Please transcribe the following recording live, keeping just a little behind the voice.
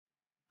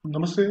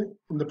Namaste.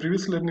 In the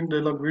previous learning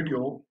dialog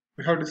video,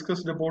 we have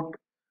discussed about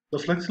the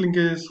flux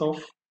linkages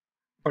of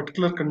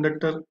particular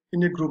conductor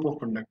in a group of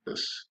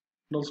conductors.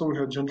 And also we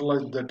have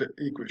generalized that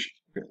equation.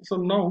 Okay. So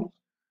now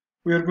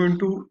we are going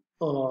to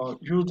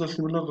use the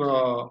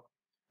similar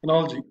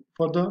analogy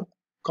for the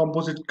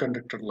composite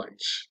conductor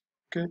lines.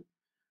 Okay.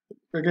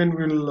 Again,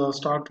 we will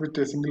start with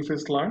a single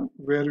phase line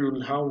where you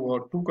will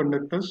have two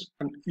conductors,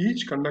 and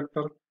each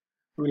conductor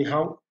will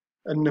have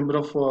a number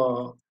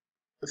of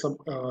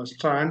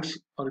strands,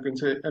 or you can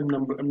say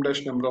m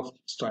dash number of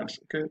strands.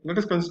 Okay, let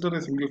us consider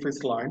a single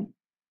phase line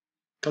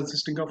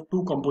consisting of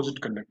two composite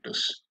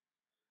conductors,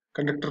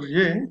 conductor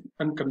A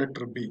and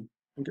conductor B.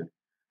 Okay,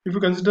 if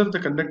you consider the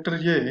conductor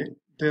A,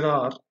 there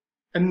are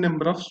n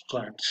number of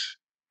strands.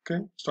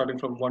 Okay, starting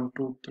from 1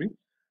 2 3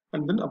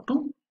 and then up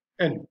to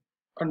n,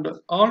 and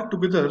all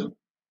together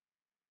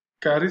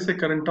carries a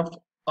current of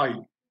I.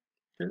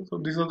 Okay, so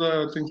these are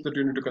the things that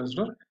you need to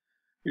consider.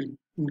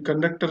 In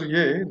conductor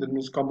A, that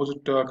means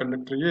composite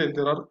conductor A,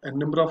 there are a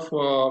number of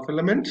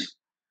filaments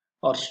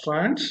or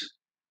strands,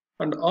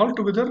 and all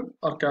together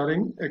are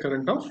carrying a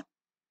current of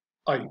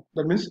I.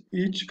 That means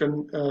each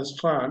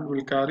strand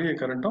will carry a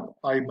current of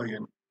I by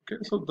N. Okay,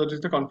 so that is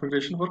the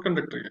configuration for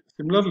conductor A.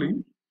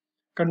 Similarly,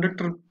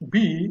 conductor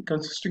B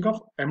consisting of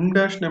m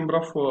dash number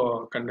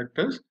of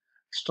conductors,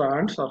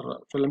 strands or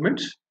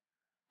filaments,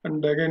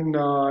 and again,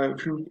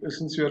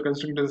 since you are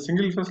considering it as a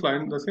single phase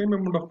line, the same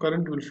amount of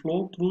current will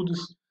flow through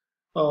this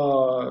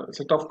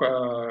set of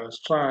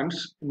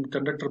strands in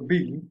conductor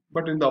B,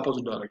 but in the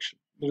opposite direction.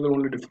 This is the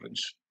only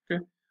difference.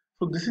 Okay,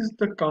 so this is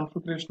the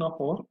configuration of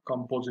our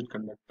composite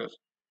conductor.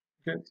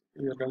 Okay,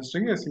 we are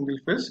considering a single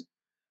phase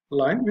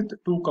line with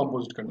two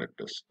composite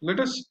conductors.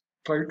 Let us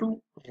try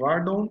to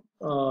write down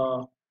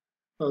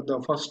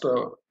the first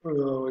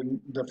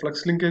the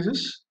flux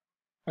linkages,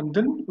 and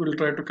then we will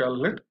try to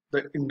calculate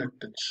the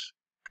inductance.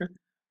 Okay,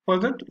 for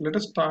that, let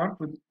us start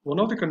with one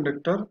of the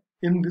conductor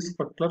in this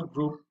particular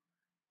group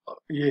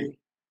A.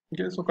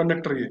 Okay, so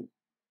conductor A.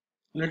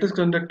 Let us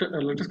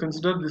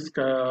consider this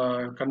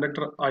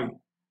conductor I.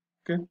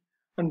 Okay,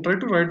 and try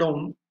to write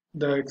down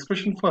the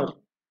expression for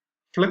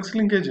flux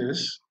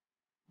linkages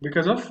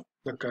because of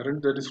the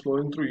current that is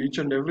flowing through each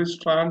and every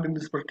strand in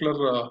this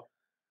particular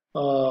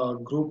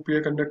group A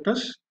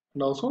conductors,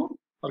 and also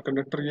our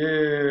conductor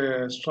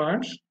A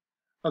strands,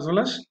 as well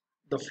as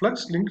the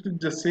flux linked with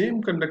the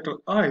same conductor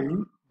I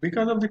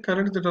because of the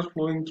currents that are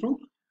flowing through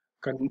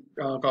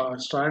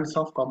strands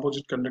of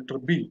composite conductor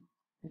B.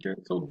 Okay,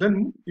 so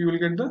then you will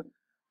get the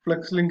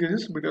flux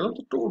linkages because of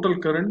the total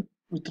current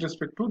with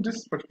respect to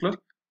this particular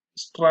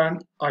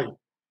strand I.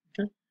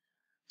 Okay,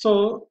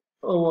 so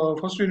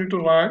first we need to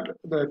write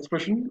the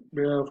expression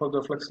for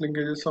the flux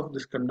linkages of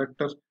this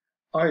conductor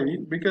I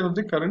because of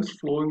the currents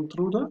flowing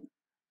through the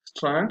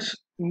strands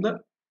in the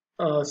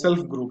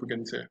self group, you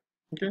can say.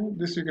 Okay,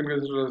 this you can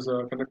consider as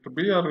a conductor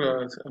B or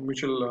a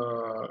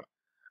mutual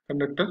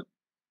conductor.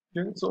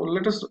 Okay, so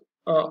let us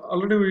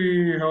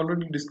we have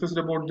already discussed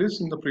about this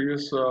in the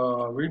previous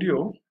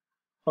video,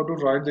 how to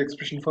write the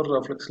expression for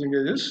flux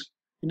linkages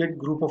in a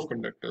group of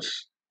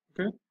conductors.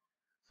 Okay,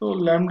 so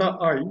lambda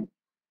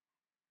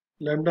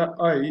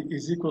I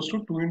is equals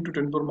to 2 into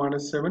 10 power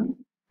minus 7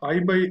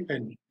 I by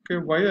n. Okay,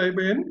 why I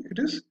by n? It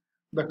is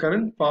the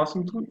current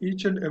passing through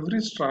each and every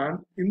strand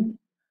in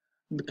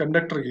the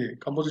conductor A,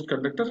 composite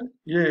conductor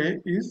A,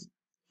 is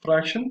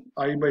fraction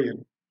I by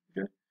n.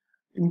 Okay,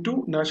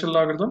 into natural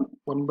logarithm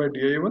 1 by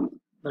di1,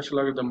 natural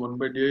logarithm 1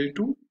 by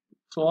di2,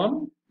 so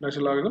on,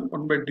 natural logarithm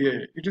 1 by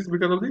dia. It is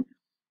because of the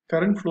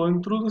current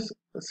flowing through this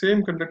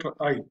same conductor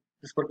I.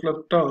 This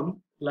particular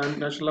term,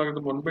 natural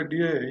logarithm 1 by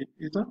dia,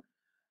 is the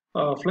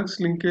flux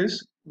linkage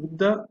with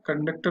the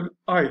conductor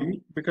I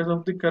because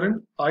of the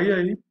current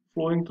II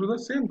flowing through the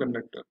same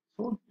conductor.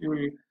 So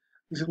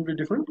this will be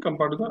different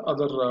compared to the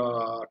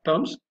other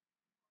terms,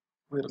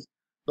 whereas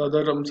the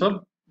other terms are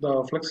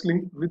the flux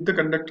link with the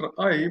conductor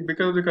I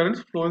because of the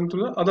currents flowing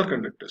through the other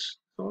conductors.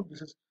 So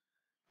this is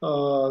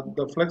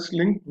the flux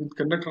link with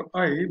conductor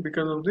I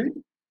because of the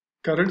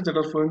currents that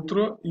are flowing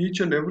through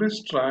each and every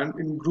strand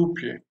in group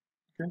A.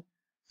 Okay.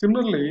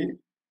 Similarly,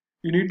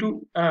 you need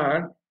to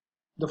add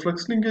the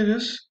flux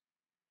linkages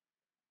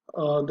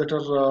that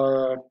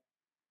are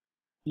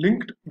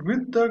linked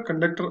with the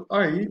conductor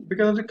I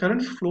because of the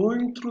currents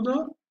flowing through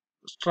the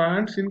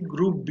strands in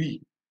group B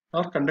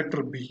or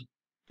conductor B.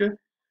 Okay,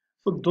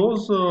 so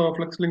those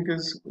flux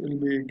linkages will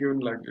be given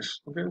like this.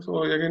 Okay,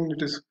 so again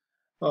it is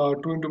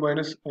 2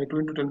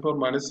 into 10 power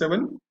minus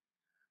 7.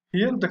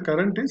 Here the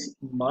current is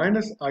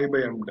minus I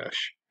by m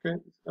dash. Okay,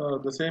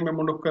 the same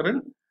amount of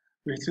current,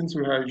 since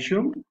we have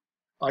assumed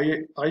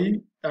I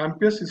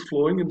amperes is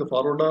flowing in the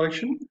forward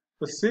direction,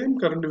 the same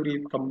current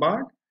will come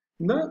back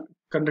in the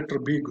conductor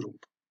B group.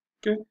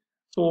 Okay,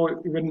 so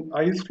when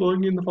I is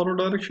flowing in the forward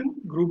direction,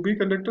 group B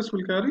conductors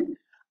will carry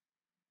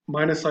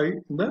minus I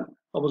in the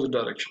opposite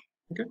direction.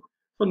 Okay,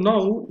 so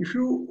now if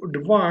you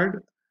divide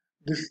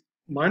this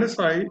minus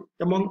I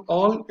among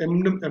all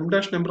m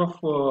dash number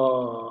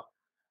of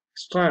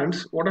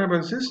strands, what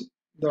happens is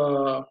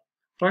the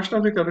fraction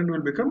of the current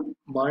will become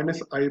minus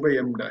I by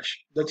M dash.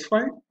 That's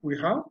why we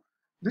have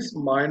this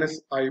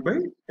minus I by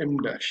M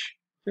dash.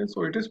 Okay,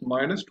 so it is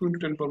minus 2 into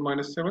 10 power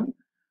minus 7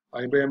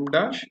 I by M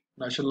dash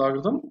natural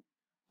logarithm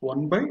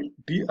 1 by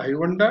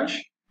di1 dash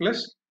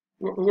plus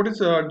what is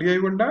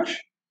di1 dash?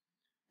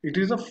 It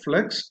is a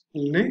flex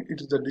link.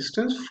 It is the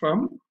distance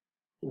from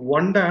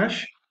 1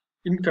 dash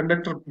in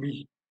conductor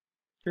B.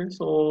 Okay,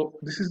 so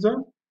this is the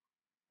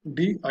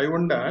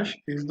di1 dash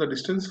is the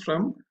distance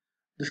from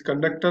this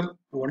conductor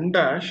 1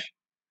 dash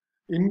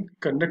in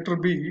conductor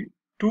B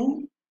to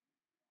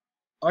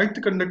ith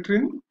conductor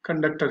in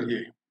conductor A.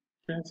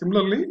 Okay,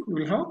 similarly, we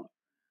will have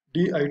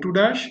di2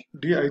 dash,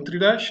 di3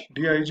 dash,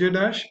 dij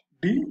dash,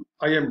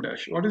 dim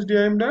dash. What is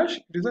dim dash?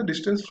 It is the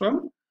distance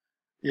from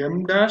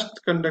M dash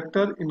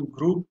conductor in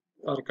group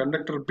or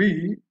conductor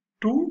B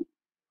to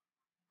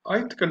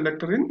ith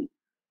conductor in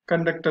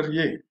conductor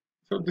A.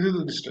 So this is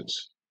the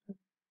distance.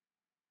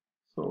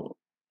 So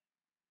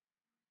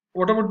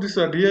what about this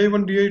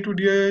di1, di2,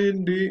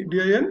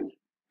 din?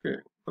 Okay.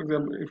 For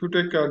example, if you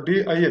take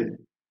din,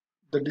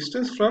 the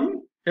distance from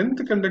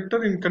nth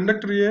conductor in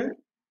conductor A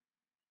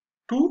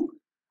to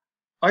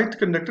ith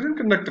conductor in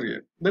conductor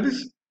A. That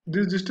is,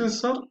 these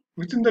distances are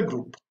within the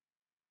group.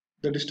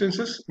 The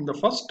distances in the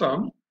first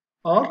term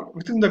are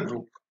within the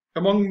group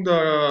among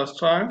the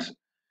strands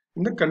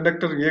in the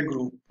conductor A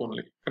group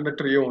only,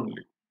 conductor A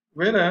only.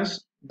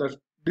 Whereas the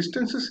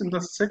distances in the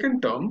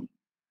second term,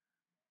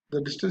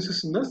 these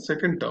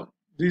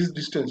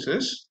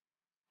distances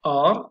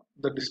are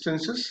the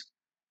distances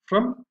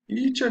from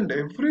each and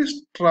every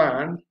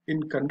strand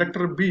in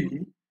conductor B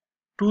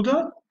to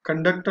the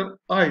conductor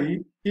I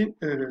in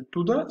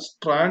to the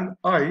strand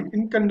I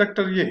in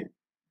conductor A.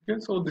 Okay,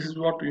 so this is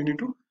what you need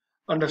to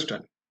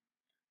understand.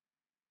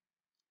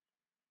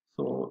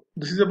 So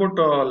this is about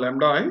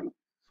lambda I.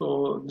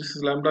 So this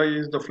is lambda I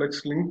is the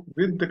flex link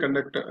with the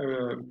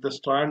conductor, the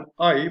strand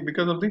I,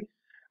 because of the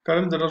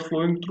currents that are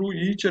flowing through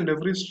each and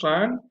every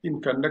strand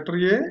in conductor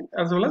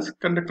A as well as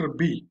conductor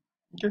B.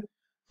 Okay.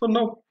 So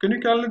now, can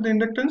you calculate the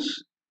inductance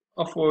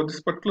of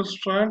this particular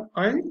strand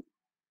I?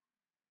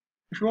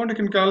 If you want, you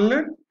can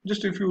calculate.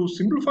 Just if you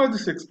simplify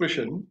this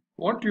expression,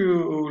 what you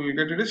will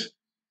get it is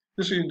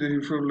just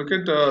if you look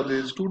at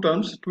these two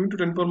terms, 2 into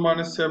 10 power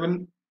minus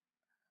 7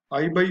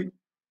 I by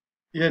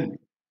n,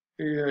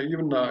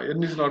 even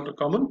n is not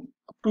common,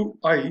 up to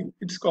I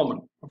it's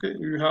common. Okay,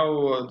 you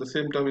have the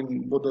same term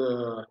in both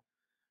the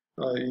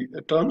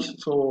terms,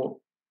 so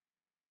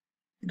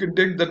you can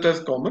take that as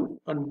common,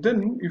 and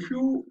then if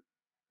you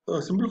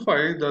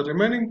simplify the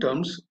remaining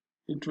terms,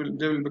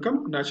 they will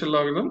become natural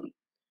logarithm.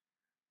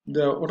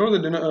 What are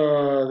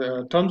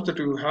the terms that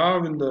you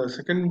have in the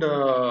second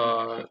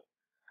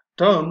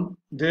term?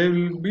 They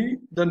will be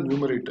the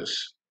numerators,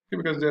 okay,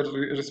 because they are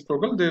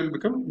reciprocal. They will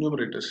become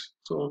numerators.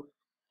 So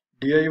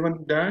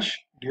di1 dash,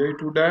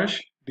 di2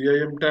 dash,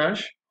 dim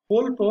dash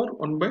whole power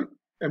 1 by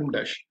m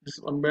dash. This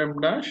 1 by m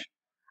dash,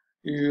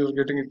 you are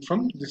getting it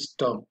from this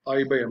term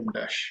I by m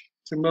dash.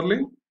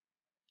 Similarly,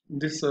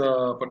 this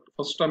but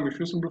first term, if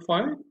you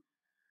simplify,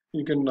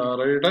 you can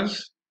write it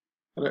as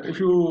if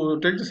you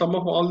take the sum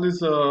of all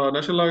these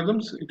natural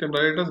logarithms, you can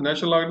write it as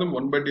natural logarithm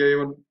 1 by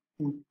di1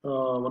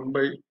 1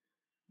 by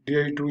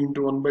di2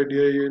 into 1 by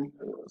din,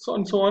 so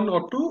and so on,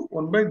 or to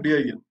 1 by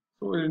din.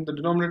 So in the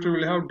denominator, we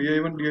will have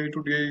di1, di2,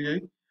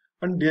 dii,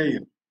 and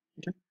din.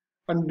 Okay,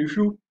 and if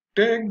you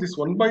take this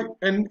 1 by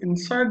n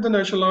inside the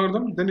natural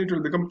logarithm, then it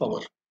will become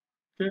power.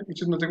 Okay,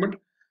 which is nothing but,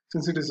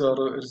 since it is a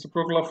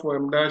reciprocal of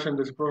m dash and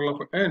reciprocal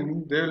of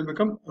n, they will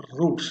become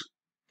roots.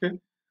 Okay,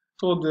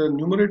 so the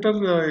numerator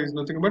is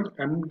nothing but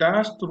m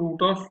dash the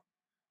root of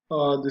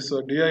this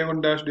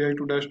di1 dash,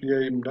 di2 dash,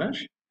 dim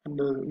dash, and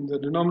the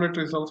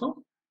denominator is also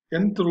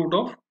nth root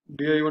of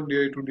di1,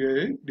 di2,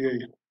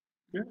 din.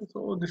 Okay,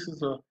 so this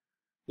is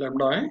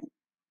lambda I,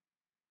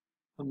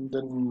 and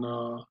then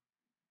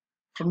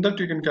from that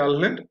you can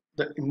calculate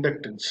the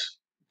inductance.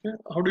 Okay,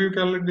 how do you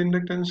calculate the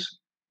inductance?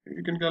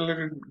 You can calculate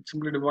it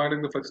simply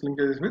dividing the flux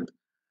linkages with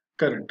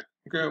current.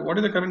 Okay, what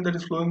is the current that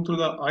is flowing through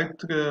the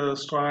ith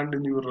strand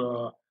in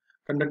your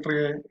conductor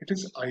A? It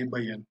is I by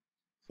n.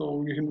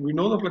 So we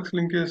know the flux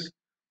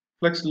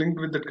linked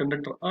with that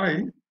conductor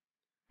I,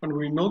 and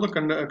we know the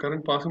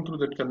current passing through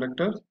that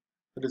conductor,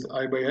 that is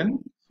I by n.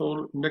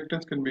 So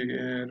inductance can be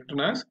written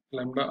as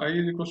lambda I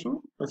is equals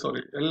to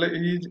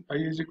I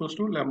is equals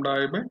to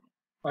lambda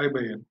I by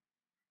n.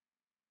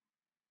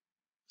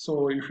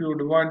 So if you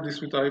divide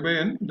this with I by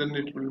n, then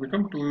it will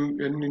become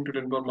 2n into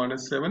 10 power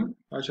minus 7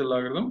 natural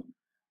logarithm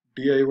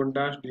di1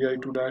 dash,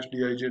 di2 dash,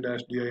 dij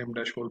dash, dim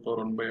dash whole power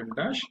 1 by m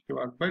dash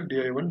divided by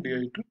di1,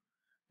 di2,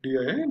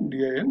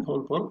 din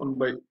whole power 1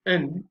 by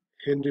n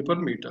Henry per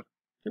meter.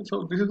 Okay,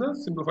 so this is a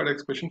simplified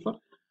expression for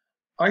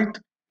ith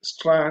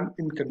strand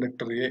in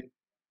conductor A.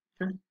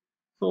 Okay,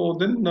 so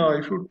then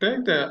if you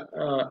take the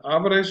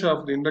average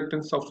of the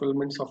inductance of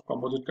elements of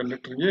composite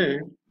conductor A,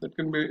 that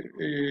can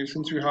be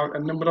since you have a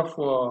number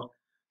of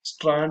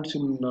strands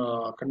in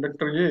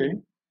conductor A,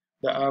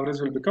 the average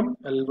will become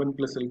L1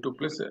 plus L2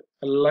 plus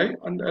Li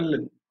and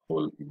Ln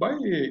whole by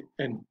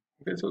n.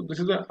 Okay, so this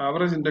is the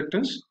average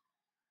inductance,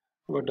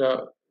 but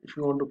if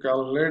you want to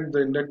calculate the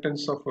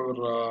inductance of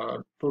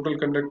our total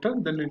conductor,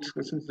 then it's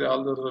since they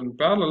all are in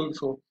parallel,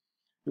 so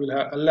you will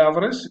have L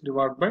average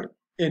divided by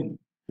N,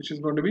 which is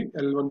going to be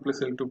L1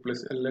 plus L2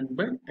 plus Ln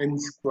by N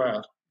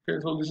square. Okay,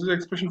 so this is the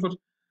expression for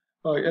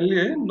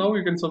LA. Now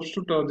you can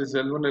substitute this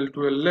L1, L2,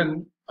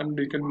 Ln, and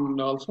you can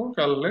also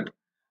calculate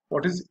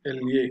what is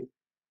LA.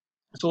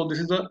 So this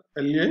is the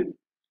LA.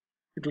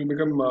 It will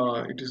become,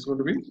 it is going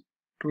to be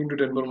 2 into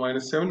 10 power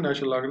minus 7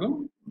 natural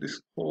logarithm.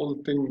 This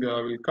whole thing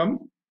will come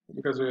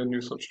because when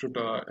you substitute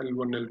L1,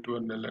 L2,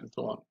 and Ln, and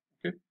so on.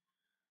 Okay,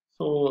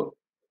 so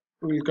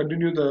we will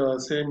continue the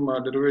same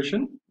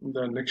derivation in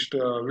the next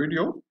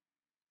video.